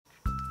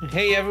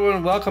Hey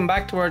everyone, welcome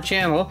back to our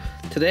channel.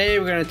 Today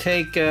we're going to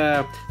take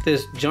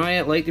this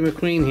giant Lightning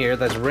McQueen here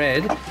that's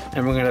red,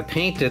 and we're going to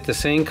paint it the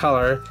same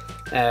color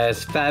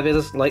as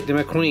Fabulous Lightning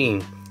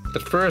McQueen.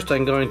 But first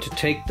I'm going to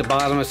take the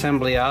bottom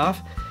assembly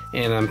off,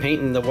 and I'm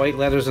painting the white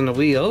letters on the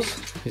wheels.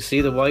 You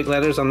see the white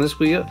letters on this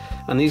wheel,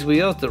 on these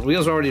wheels? The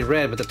wheels are already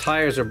red, but the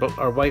tires are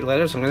white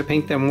letters, so I'm going to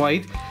paint them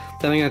white.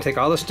 Then I'm going to take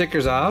all the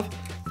stickers off.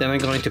 Then I'm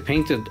going to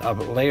paint a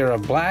layer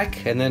of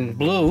black and then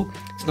blue.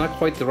 It's not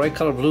quite the right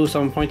color blue,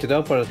 someone pointed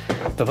out, but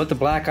if I put the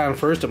black on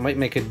first, it might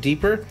make it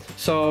deeper.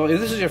 So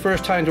if this is your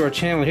first time to our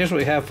channel, here's what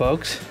we have,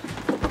 folks.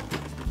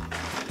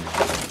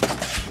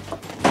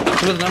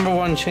 We're the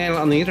 #1 channel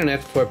on the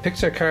internet for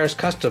Pixar Cars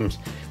Customs.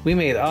 We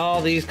made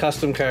all these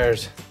custom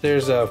cars.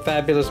 There's a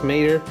Fabulous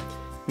Mater,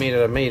 made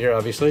out of Mater,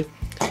 obviously.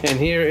 And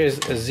here is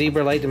a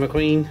Zebra Lightning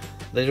McQueen.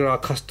 These are all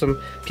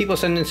custom. People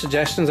send in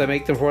suggestions, I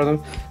make them for them.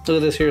 Look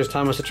at this, here's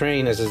Thomas the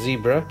Train as a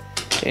zebra.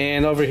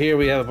 And over here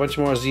we have a bunch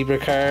more zebra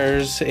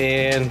cars,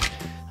 and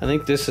I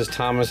think this is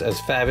Thomas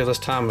as Fabulous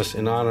Thomas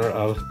in honor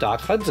of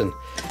Doc Hudson.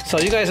 So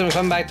you guys have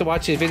come back to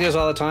watch these videos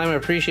all the time, I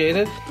appreciate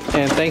it.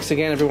 And thanks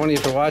again every one of you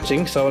for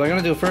watching. So what I'm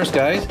gonna do first,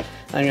 guys,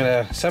 I'm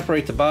gonna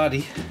separate the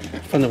body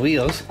from the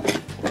wheels.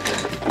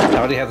 I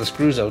already have the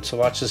screws out, so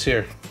watch this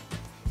here.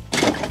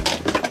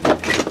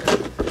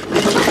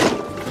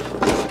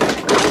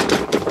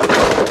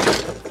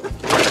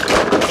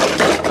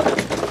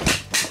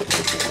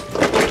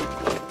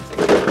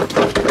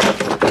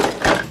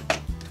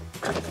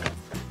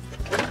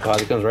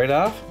 Body comes right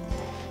off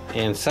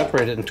and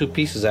separate it in two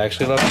pieces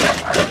actually. Look,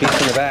 a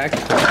piece in the back,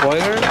 the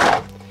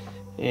spoiler,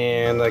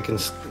 and I can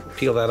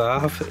peel that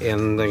off,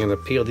 and I'm going to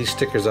peel these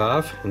stickers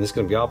off, and this is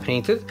going to be all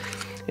painted.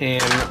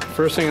 And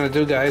first thing I'm going to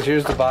do, guys,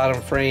 here's the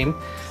bottom frame.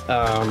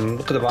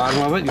 Look at the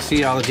bottom of it, you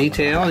see all the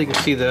detail. You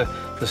can see the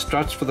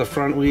struts for the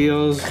front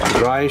wheels, the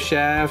drive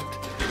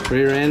shaft,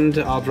 rear end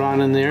all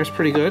drawn in there. It's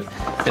pretty good,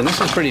 and this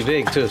is pretty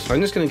big too, so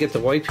I'm just going to get the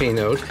white paint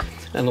out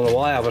in a little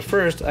while, but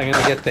first I'm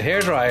going to get the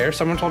hairdryer.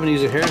 Someone told me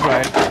to use a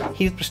hairdryer,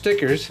 heat the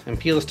stickers, and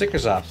peel the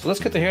stickers off. So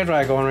let's get the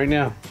hairdryer going right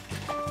now.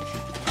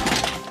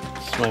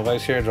 This is my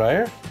wife's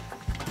hairdryer.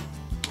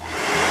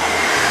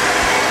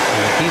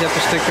 And heat up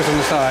the stickers on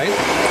the side.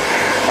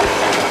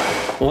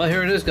 Well,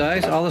 here it is,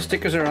 guys. All the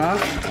stickers are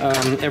off.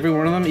 Every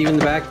one of them, even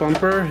the back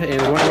bumper.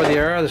 And wonder where they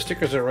are. The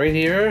stickers are right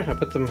here. I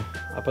put them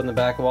up on the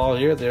back wall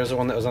here. There's the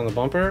one that was on the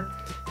bumper,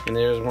 and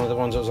there's one of the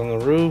ones that was on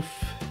the roof.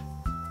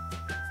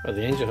 Or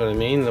the engine hood, I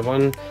mean. The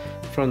one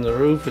from the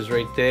roof is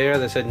right there.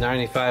 That said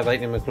 95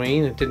 Lightning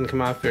McQueen. It didn't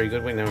come off very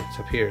good. Wait, no, it's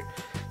up here.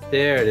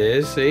 There it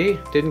is. See?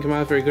 Didn't come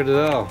off very good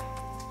at all.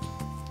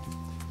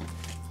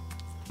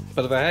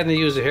 But if I hadn't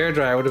used a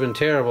hairdryer, it would have been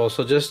terrible.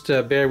 So just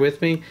bear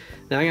with me.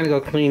 Now I'm going to go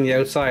clean the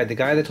outside. The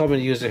guy that told me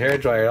to use the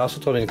hairdryer also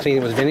told me to clean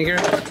it with vinegar.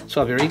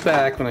 So I'll be right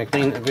back when I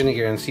clean the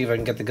vinegar and see if I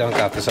can get the gunk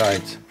off the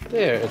sides.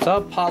 There, it's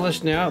all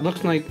polished now. It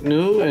looks like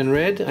new and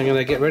red. I'm going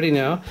to get ready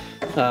now.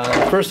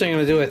 The first thing I'm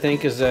going to do, I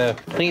think, is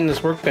clean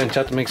this workbench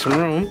out to make some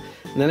room.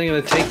 And then I'm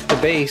going to take the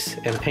base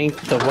and paint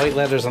the white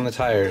letters on the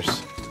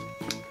tires.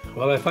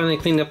 Well, I finally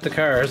cleaned up the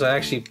cars. I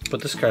actually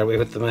put this car away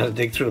with them. I had to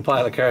dig through the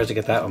pile of cars to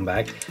get that one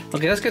back.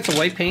 Okay, let's get some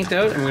white paint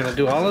out, and we're going to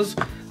do all his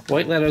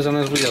white letters on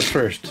his wheels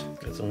first.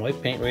 Got some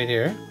white paint right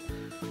here.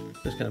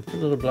 Just going to put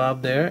a little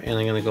blob there, and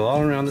I'm going to go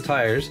all around the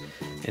tires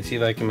and see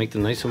if I can make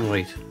them nice and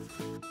white.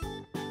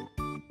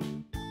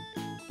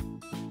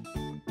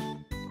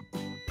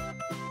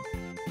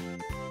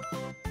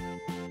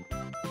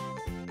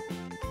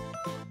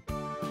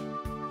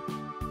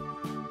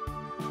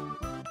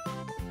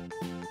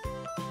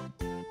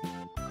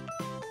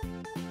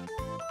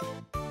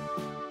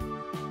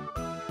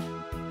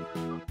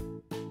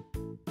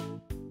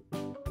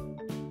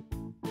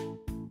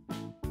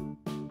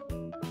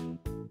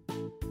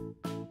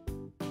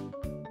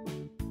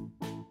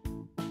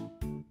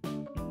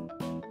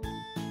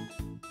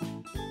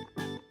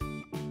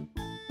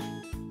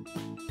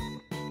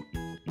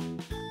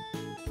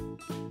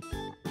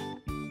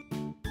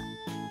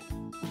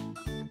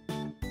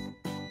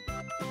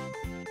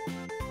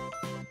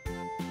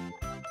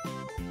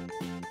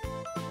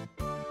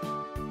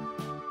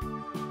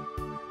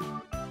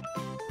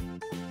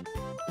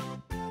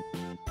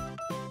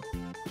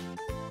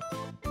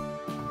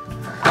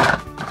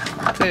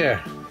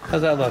 There,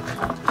 how's that look?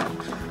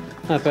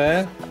 Not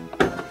bad.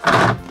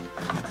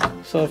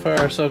 So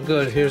far so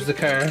good. Here's the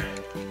car.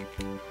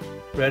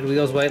 Red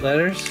wheels, white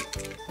letters.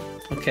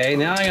 Okay,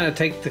 now I'm going to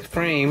take the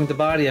frame, the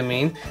body I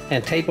mean,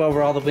 and tape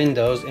over all the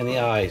windows and the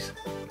eyes.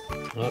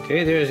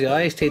 Okay, there's the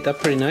eyes taped up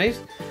pretty nice.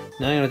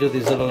 Now I'm going to do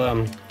these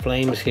little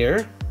flames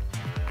here.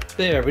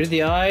 There, we did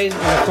the eyes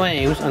and the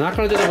flames. I'm not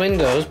going to do the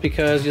windows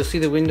because you'll see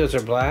the windows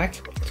are black.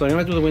 So I'm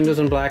going to do the windows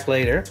in black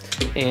later.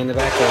 And the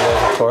back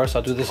windows, of course.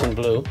 I'll do this in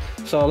blue.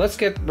 So let's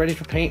get ready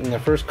for painting the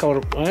first coat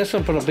of... I'm just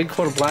going to put a big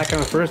coat of black on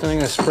it first, and I'm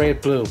going to spray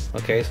it blue.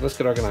 Okay, so let's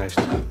get organized.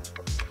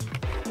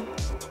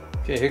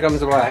 Okay, here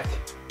comes the black.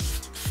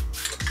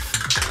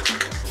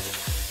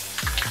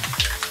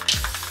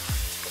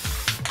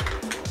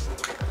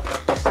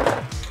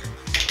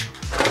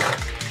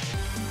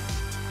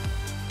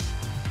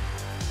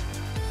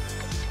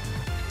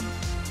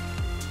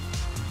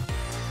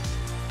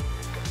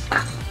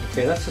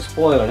 Okay, that's the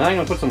spoiler. Now I'm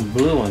going to put some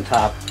blue on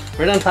top.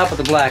 Right on top of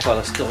the black while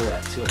it's still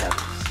wet. See what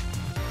happens.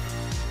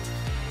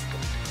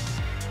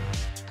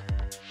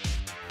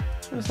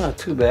 That's not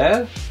too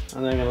bad.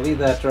 And then I'm going to leave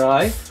that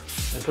dry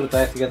and put it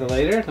back together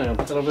later. I'm going to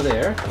put that over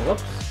there.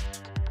 Whoops.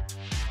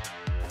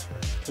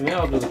 So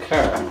now I'll do the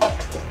car.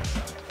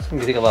 It's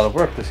going to take a lot of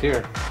work this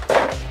here.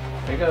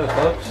 There you go,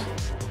 folks.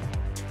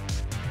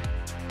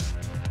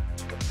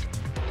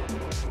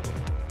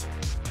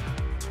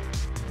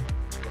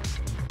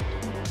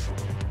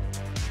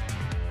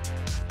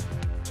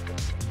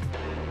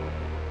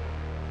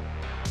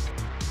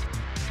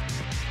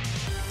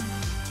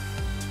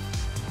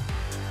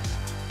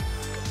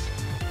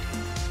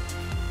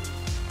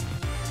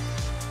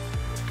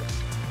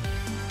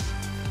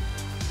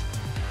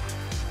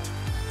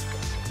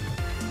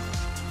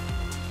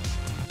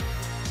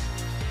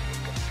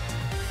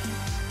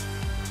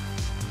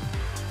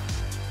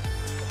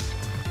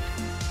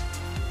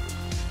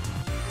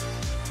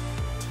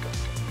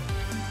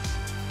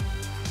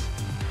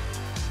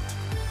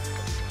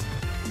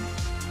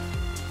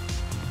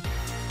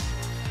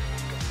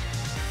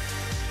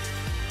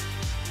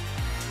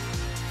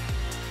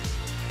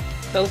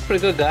 That looks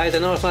pretty good, guys. I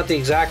know it's not the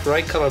exact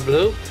right color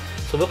blue,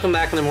 so we'll come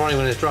back in the morning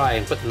when it's dry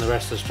and put in the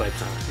rest of the stripes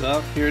on it.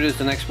 Well, here it is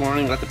the next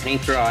morning. Let the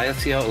paint dry. Let's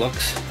see how it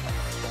looks.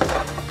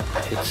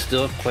 It's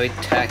still quite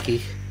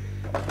tacky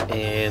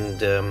and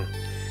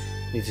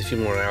needs a few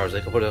more hours. I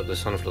can put it out in the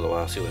sun for a little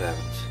while, see what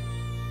happens.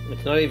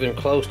 It's not even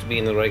close to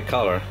being the right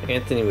color.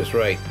 Anthony was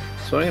right.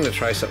 So I'm going to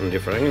try something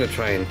different. I'm going to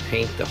try and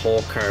paint the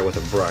whole car with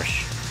a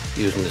brush,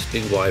 using this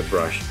big wide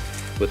brush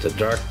with the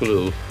dark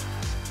blue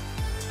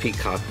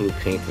peacock blue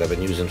paint that I've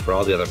been using for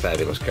all the other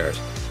Fabulous cars.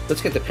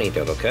 Let's get the paint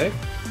out, okay?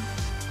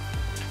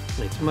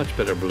 It's a much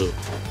better blue.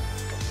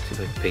 See if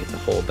I can paint the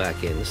whole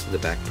back end. This is the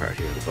back part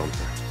here, the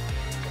bumper.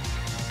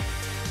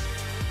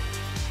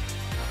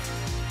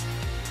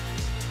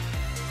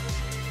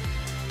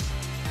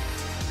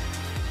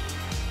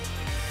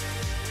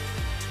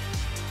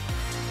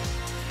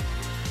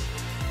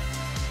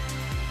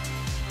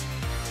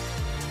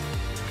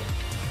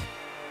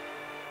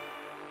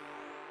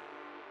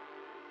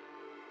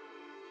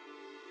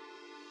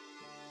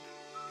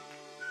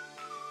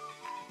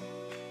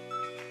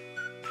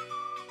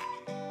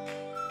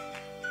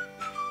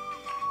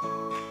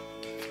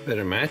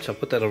 Better match. I'll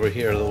put that over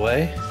here out of the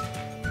way.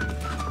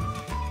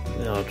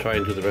 Now I'll try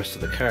and do the rest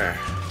of the car.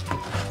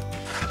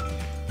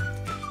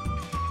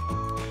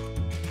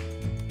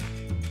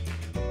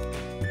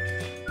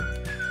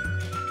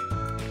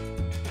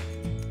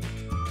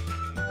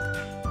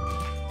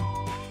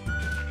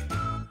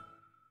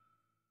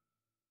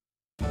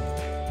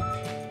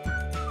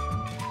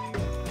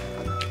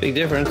 Big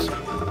difference.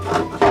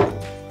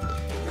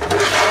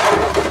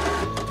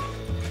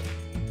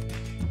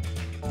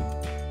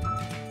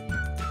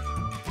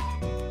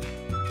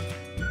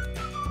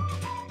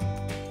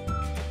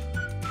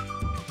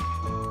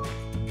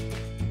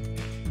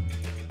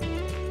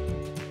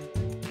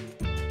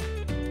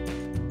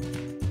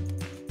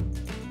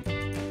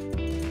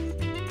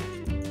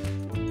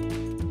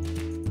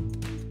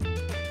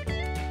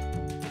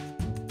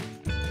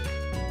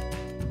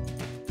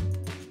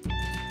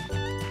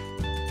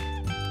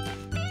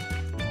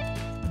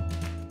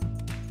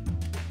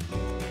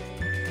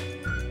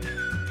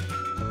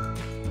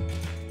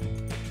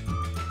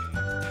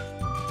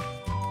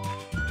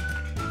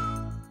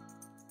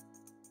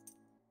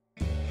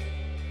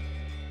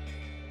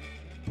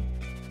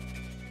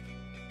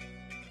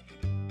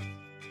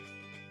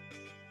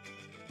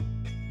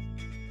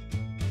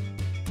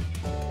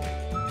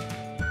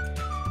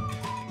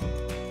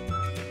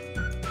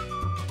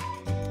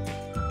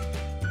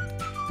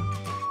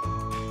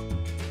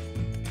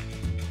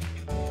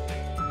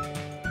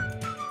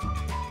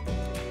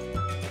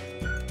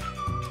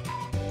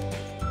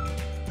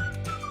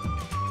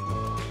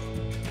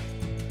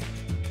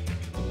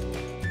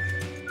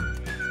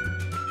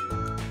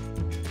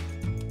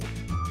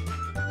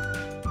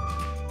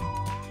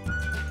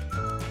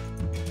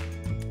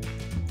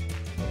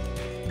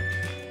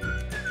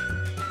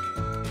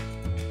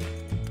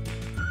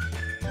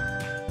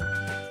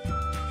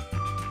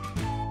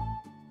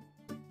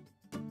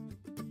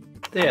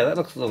 There, that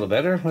looks a little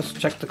better. Let's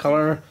check the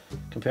color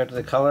compared to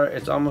the color.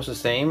 It's almost the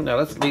same. Now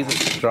let's leave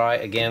it dry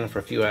again for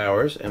a few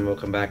hours and we'll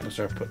come back and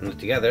start putting it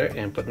together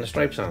and putting the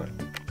stripes on it.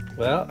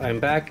 Well, I'm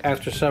back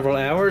after several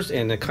hours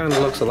and it kind of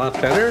looks a lot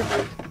better.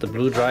 The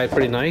blue dried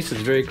pretty nice. It's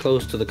very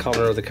close to the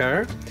color of the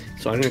car.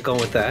 So I'm going to go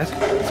with that.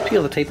 Let's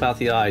peel the tape out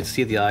the eyes,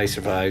 see if the eyes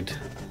survived.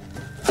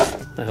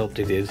 I hope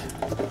they did.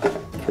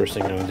 First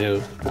thing I'm going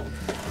to do.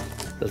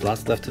 There's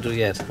lots left to do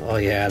yet. Oh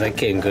yeah, that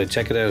came good.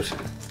 Check it out.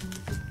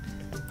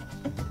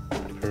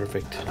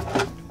 Perfect.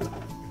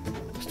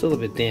 Still a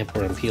bit damp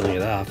where I'm peeling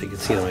it off. You can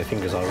see it on my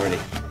fingers already.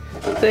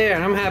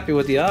 There, I'm happy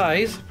with the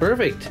eyes.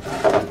 Perfect.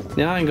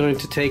 Now I'm going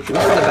to take the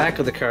back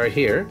of the car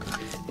here,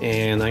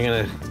 and I'm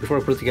gonna, before I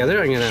put it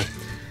together, I'm gonna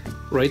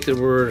write the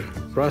word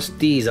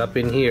Rusty's up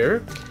in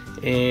here,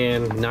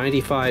 and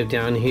 95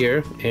 down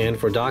here, and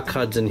for Doc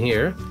Hudson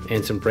here,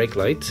 and some brake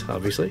lights,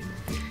 obviously.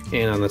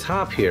 And on the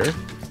top here,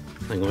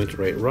 I'm going to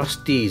write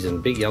Rusty's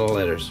in big yellow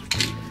letters.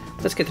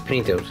 Let's get the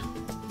paint out.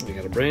 We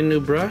got a brand new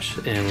brush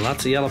and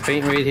lots of yellow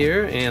paint right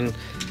here, and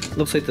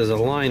looks like there's a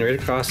line right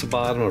across the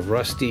bottom of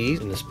Rusty's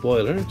in the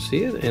spoiler.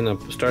 See it? And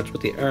it starts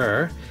with the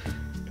R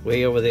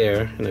way over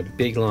there and a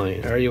big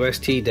line.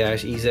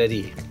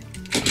 RUST-EZE.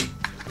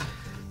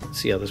 Let's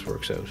see how this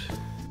works out.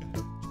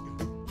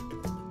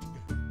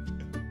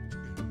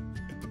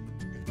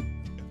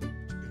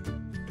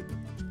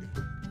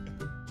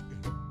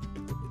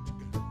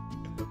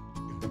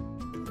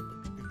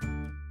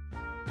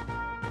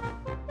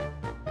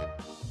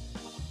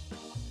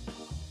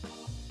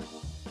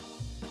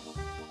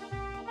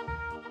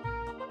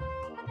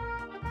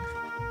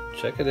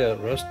 Check it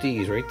out,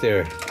 Rusty's right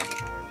there.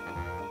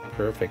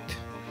 Perfect.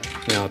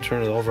 Now I'll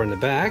turn it over in the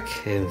back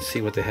and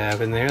see what they have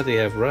in there. They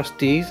have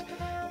Rusty's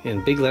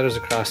in big letters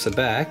across the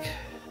back.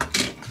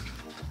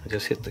 I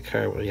just hit the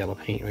car with yellow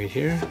paint right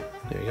here.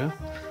 There you go.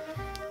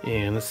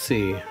 And let's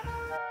see.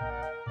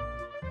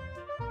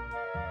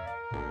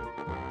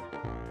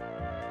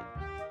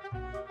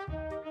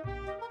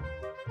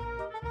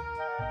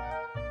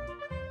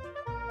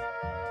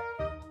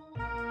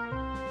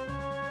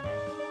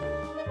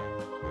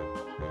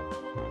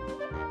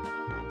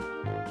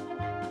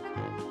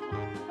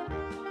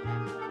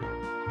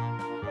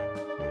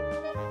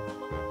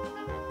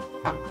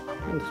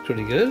 Looks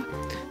pretty good.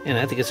 And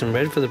I have to get some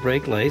red for the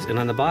brake lights. And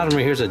on the bottom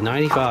right here is a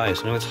 95.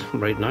 So I'm going to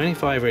write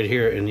 95 right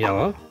here in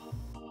yellow.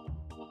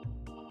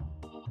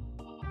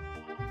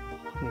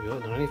 There we go,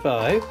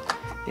 95.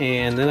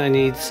 And then I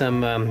need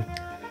some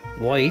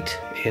white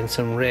and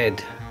some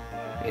red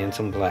and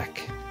some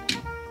black.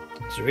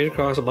 So right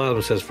across the bottom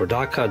it says for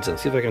Doc Hudson.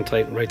 See if I can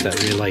write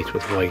that really light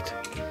with white.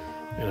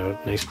 You know,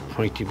 a nice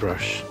pointy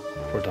brush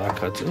for Doc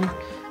Hudson.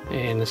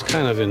 And it's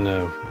kind of in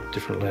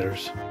different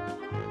letters.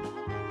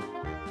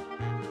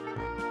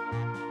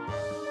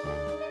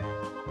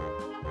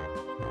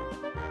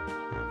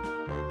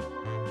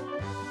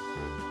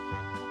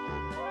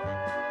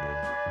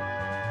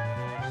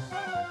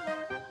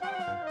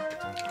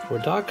 For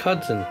Doc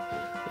Hudson.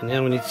 And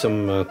now we need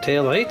some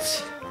tail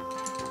lights.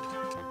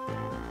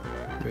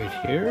 Right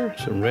here,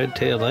 some red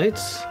tail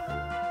lights.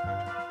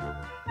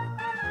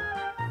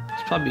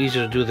 It's probably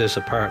easier to do this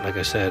apart, like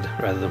I said,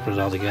 rather than put it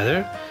all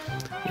together.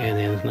 And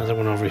then another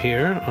one over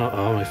here.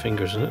 Uh-oh, my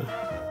finger's in it.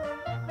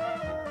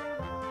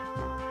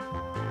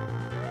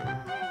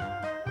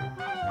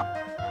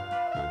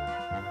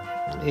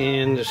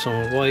 And there's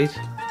some white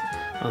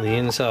on the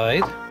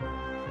inside.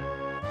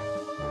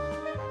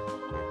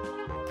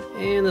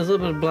 And there's a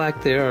little bit of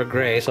black there, or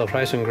gray, so I'll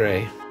try some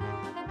gray.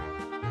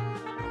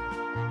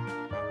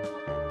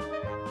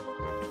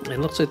 It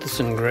looks like there's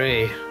some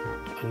gray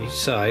on each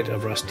side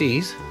of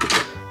Rusty's,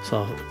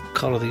 so I'll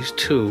color these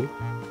two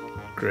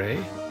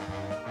gray.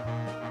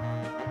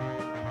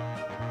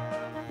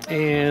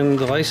 And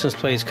the license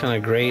plate's kind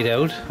of grayed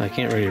out. I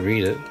can't really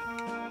read it.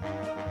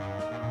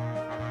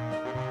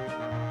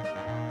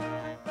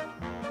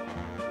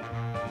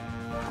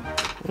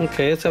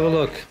 Okay, let's have a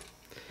look.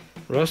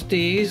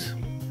 Rusty's,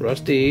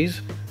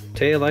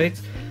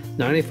 taillights,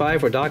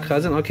 95 for Doc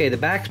Hudson. Okay, the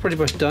back's pretty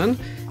much done.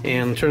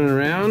 And turn it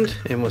around,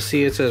 and we'll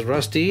see it says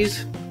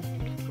Rusty's.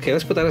 Okay,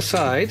 let's put that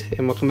aside,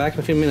 and we'll come back in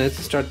a few minutes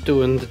and start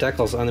doing the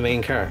decals on the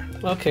main car.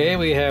 Okay,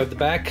 we have the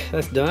back,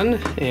 that's done,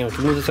 and we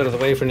can move this out of the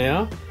way for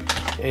now.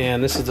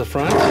 And this is the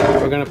front.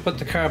 We're going to put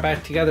the car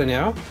back together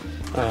now.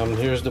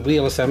 Here's the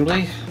wheel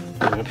assembly.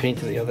 I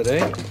painted it the other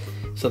day.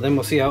 So then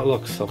we'll see how it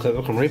looks. Okay,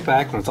 we'll come right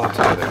back when it's all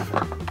together.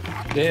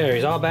 There,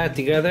 he's all back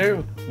together.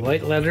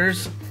 White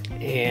letters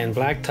and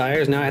black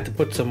tires. Now I have to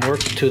put some work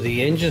to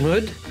the engine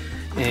hood.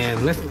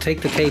 And let's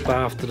take the tape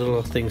off the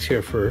little things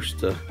here first.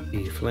 The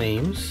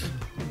flames.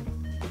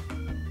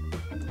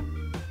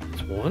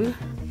 That's one.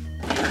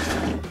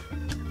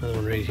 Another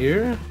one right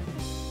here.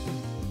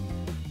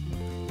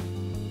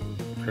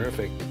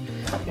 Perfect.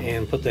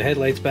 And put the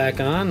headlights back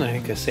on. I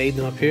think I saved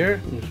them up here.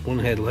 There's one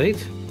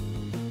headlight.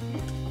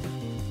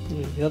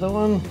 There's the other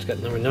one. It's got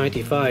number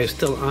 95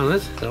 still on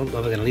it. I don't know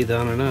if I'm going to leave that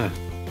on or not.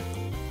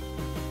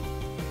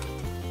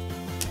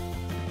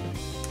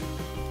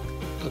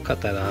 I'll cut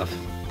that off.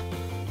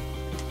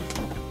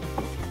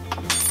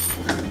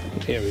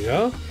 Here we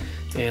go.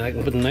 And I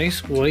can put a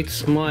nice white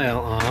smile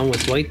on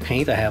with white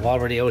paint I have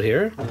already out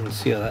here. Let's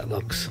see how that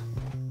looks.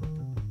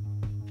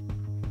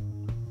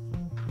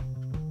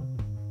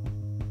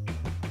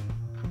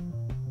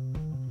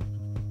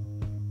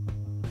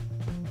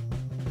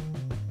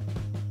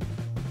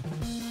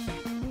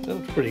 That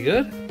looks pretty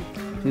good.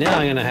 Now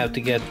I'm gonna have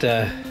to get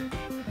I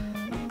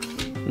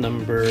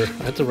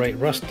have to write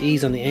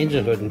Rusty's on the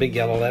engine hood in big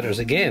yellow letters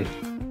again.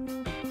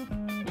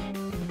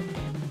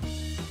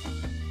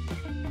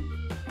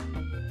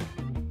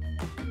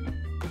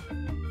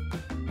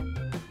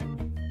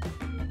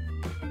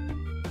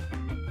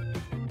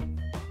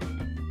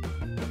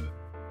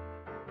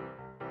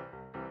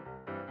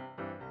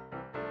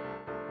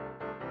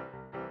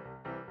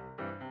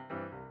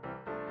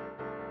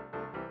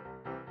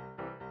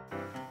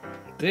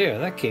 There,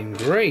 that came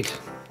great.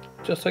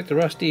 just like the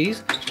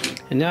Rusties.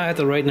 And now I have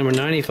to write number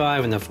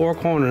 95 in the four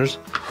corners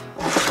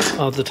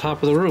of the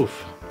top of the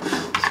roof.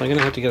 So I'm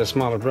gonna have to get a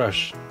smaller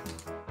brush.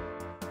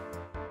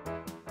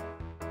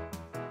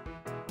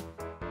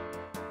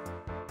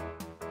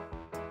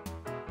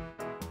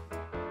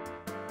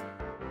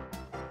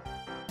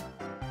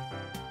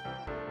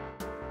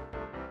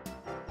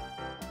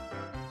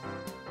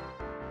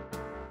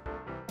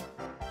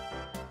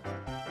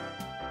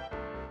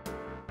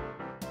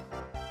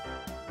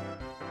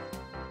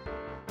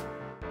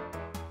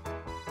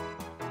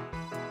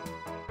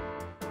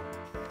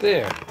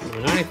 There,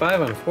 number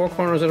 95 on four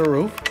corners of the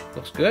roof.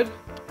 Looks good.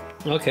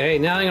 Okay,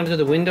 now I'm going to do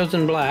the windows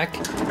in black,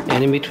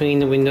 and in between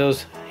the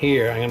windows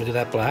here, I'm going to do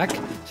that black.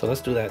 So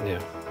let's do that now.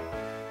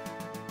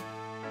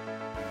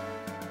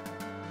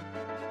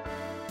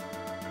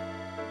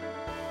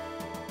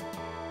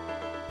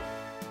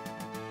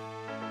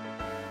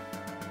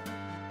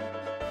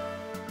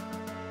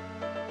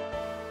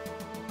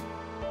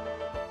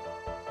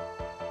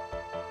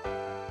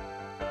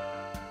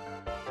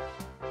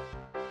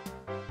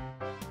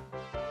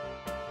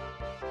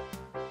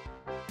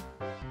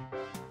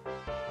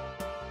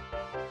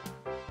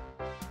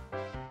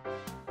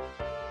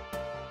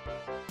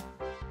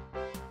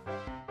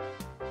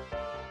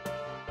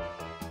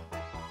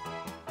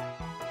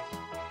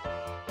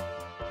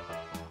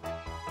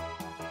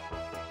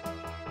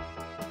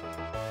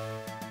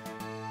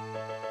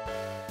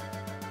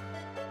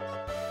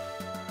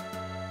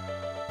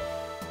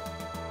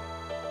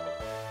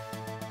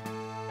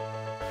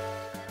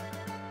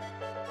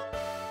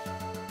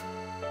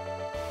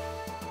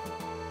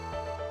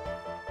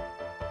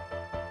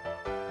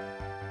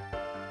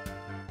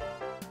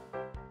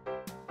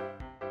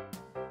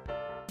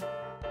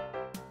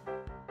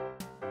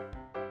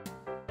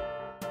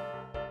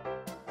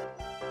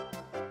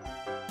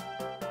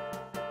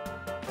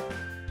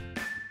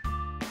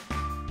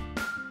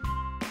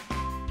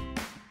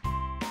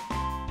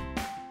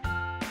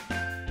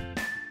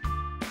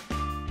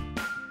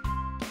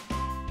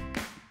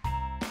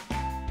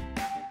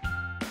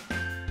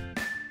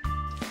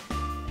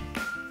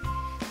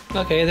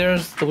 Okay,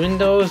 there's the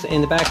windows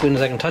and the back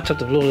windows. I can touch up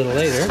the blue a little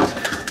later,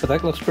 but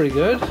that looks pretty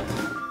good.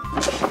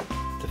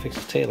 To fix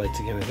the taillights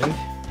again, I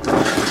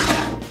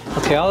think.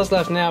 Okay, all that's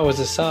left now is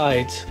the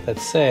sides that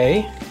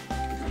say,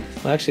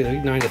 well actually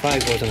the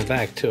 95 goes on the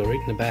back too, right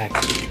in the back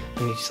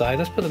on each side.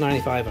 Let's put the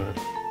 95 on.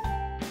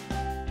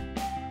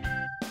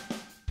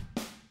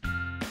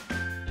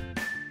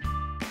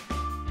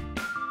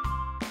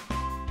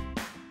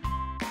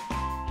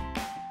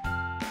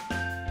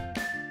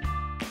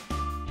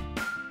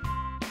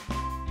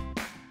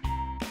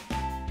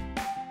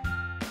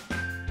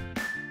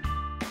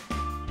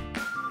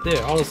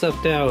 There, all that's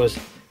left now is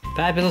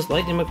Fabulous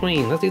Lightning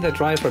McQueen. Let's leave that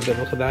dry for a bit.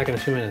 We'll come back in a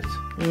few minutes.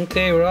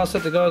 Okay, we're all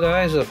set to go,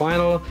 guys. The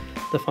final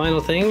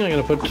thing. I'm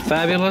gonna put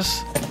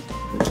Fabulous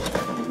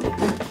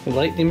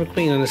Lightning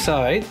McQueen on the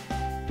side.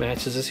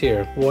 Matches this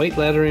here. White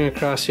lettering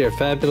across here.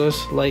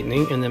 Fabulous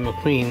Lightning, and then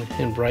McQueen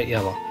in bright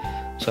yellow.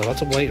 So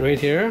lots of white right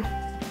here.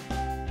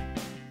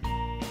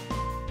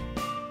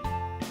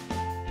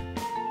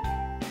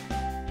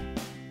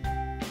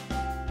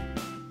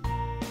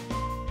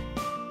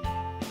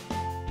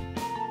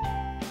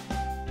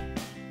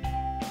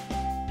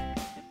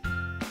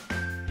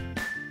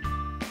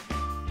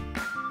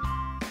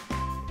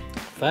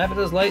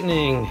 Fabulous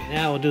Lightning.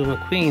 Now we'll do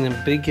McQueen in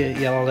big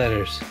yellow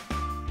letters.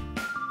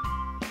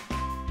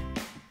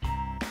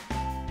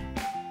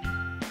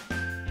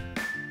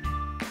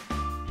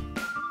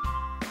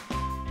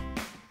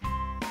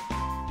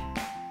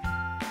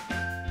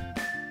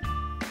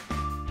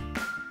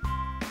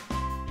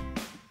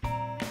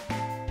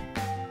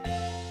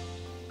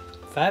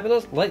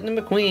 Fabulous Lightning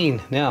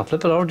McQueen. Now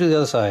flip it over to the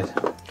other side.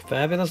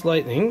 Fabulous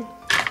Lightning.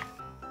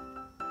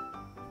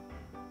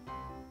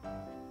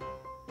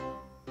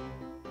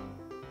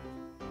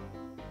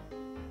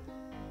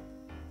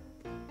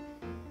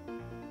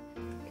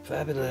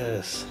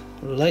 Fabulous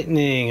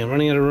Lightning. I'm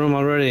running out of room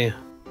already.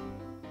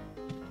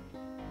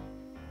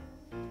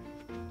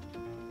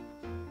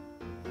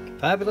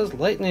 Fabulous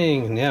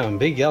Lightning. Now in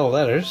big yellow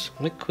letters,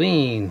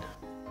 McQueen.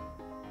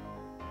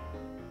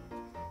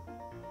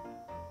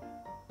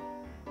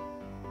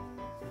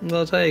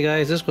 Well, I'll tell you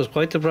guys, this was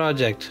quite the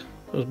project.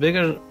 It was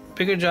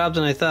bigger job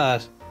than I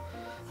thought.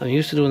 I'm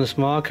used to doing the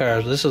small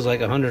cars, but this is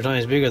like 100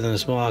 times bigger than a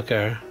small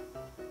car.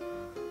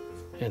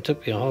 And it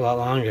took me a whole lot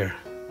longer.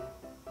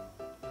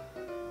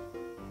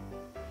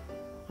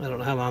 I don't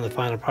know how long the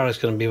final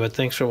product's going to be, but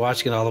thanks for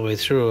watching it all the way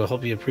through. I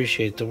hope you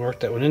appreciate the work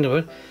that went into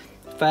it.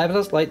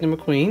 Fabulous Lightning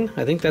McQueen.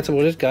 I think that's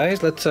about it,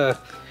 guys. Let's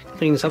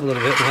clean this up a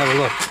little bit and have a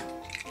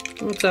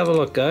look. Let's have a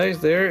look, guys.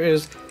 There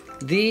is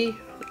the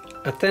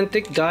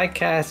authentic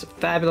die-cast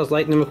Fabulous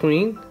Lightning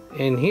McQueen.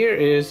 And here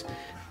is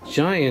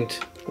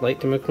Giant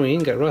Lightning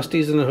McQueen. Got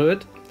Rusties in the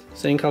hood.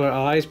 Same color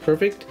eyes,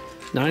 perfect.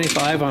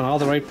 95 on all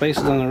the right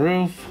places on the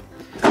roof.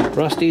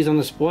 Rusties on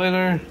the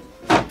spoiler.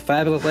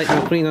 Fabulous Lightning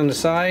McQueen on the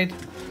side.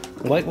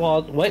 White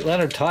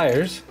lettered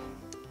tires.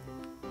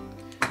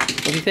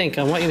 What do you think?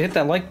 I want you to hit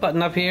that like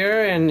button up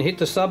here and hit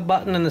the sub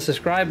button and the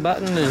subscribe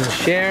button and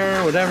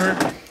share,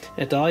 whatever,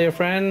 it to all your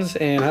friends.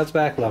 And how's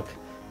back look?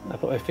 I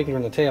put my finger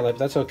in the tail light, but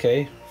that's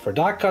okay. For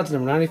Doc Hudson,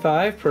 number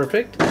 95,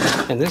 perfect.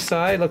 And this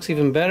side looks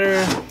even better.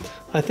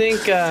 I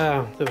think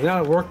we've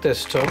now worked this,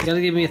 so you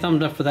gotta give me a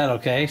thumbs up for that,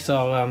 okay?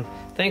 So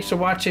thanks for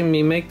watching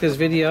me make this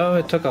video.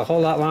 It took a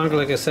whole lot longer,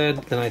 like I said,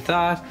 than I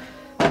thought,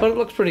 but it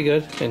looks pretty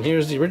good. And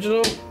here's the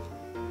original,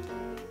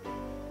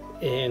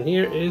 and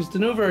here is the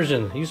new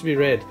version. It used to be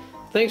red.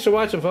 Thanks for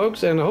watching,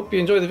 folks, and I hope you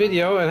enjoy the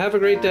video, and have a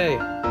great day.